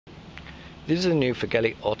These are the new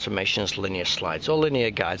Firgelli Automations Linear Slides, or linear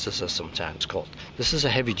guides as they're sometimes called. This is a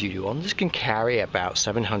heavy duty one. This can carry about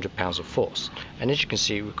 700 pounds of force, and as you can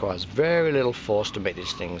see it requires very little force to make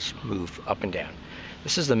these things move up and down.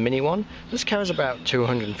 This is the mini one. This carries about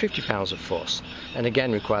 250 pounds of force, and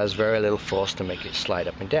again requires very little force to make it slide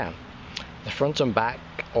up and down. The front and back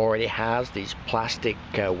already has these plastic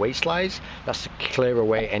weight slides. That's to clear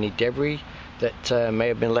away any debris that may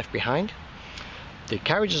have been left behind. The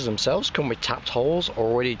carriages themselves come with tapped holes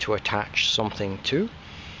already to attach something to,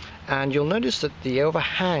 and you'll notice that the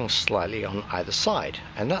overhang slightly on either side,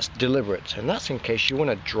 and that's deliberate, and that's in case you want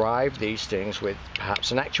to drive these things with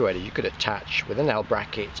perhaps an actuator. You could attach with an L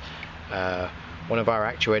bracket one of our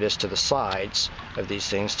actuators to the sides of these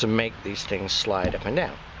things to make these things slide up and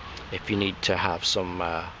down if you need to have some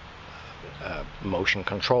motion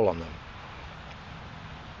control on them.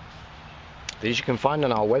 These you can find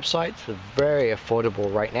on our website. They're very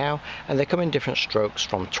affordable right now, and they come in different strokes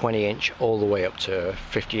from 20 inch all the way up to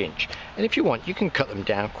 50 inch. And if you want, you can cut them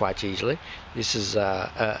down quite easily. This is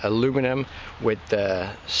aluminum with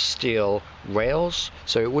steel rails,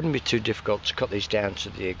 so it wouldn't be too difficult to cut these down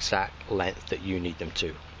to the exact length that you need them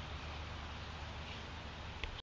to.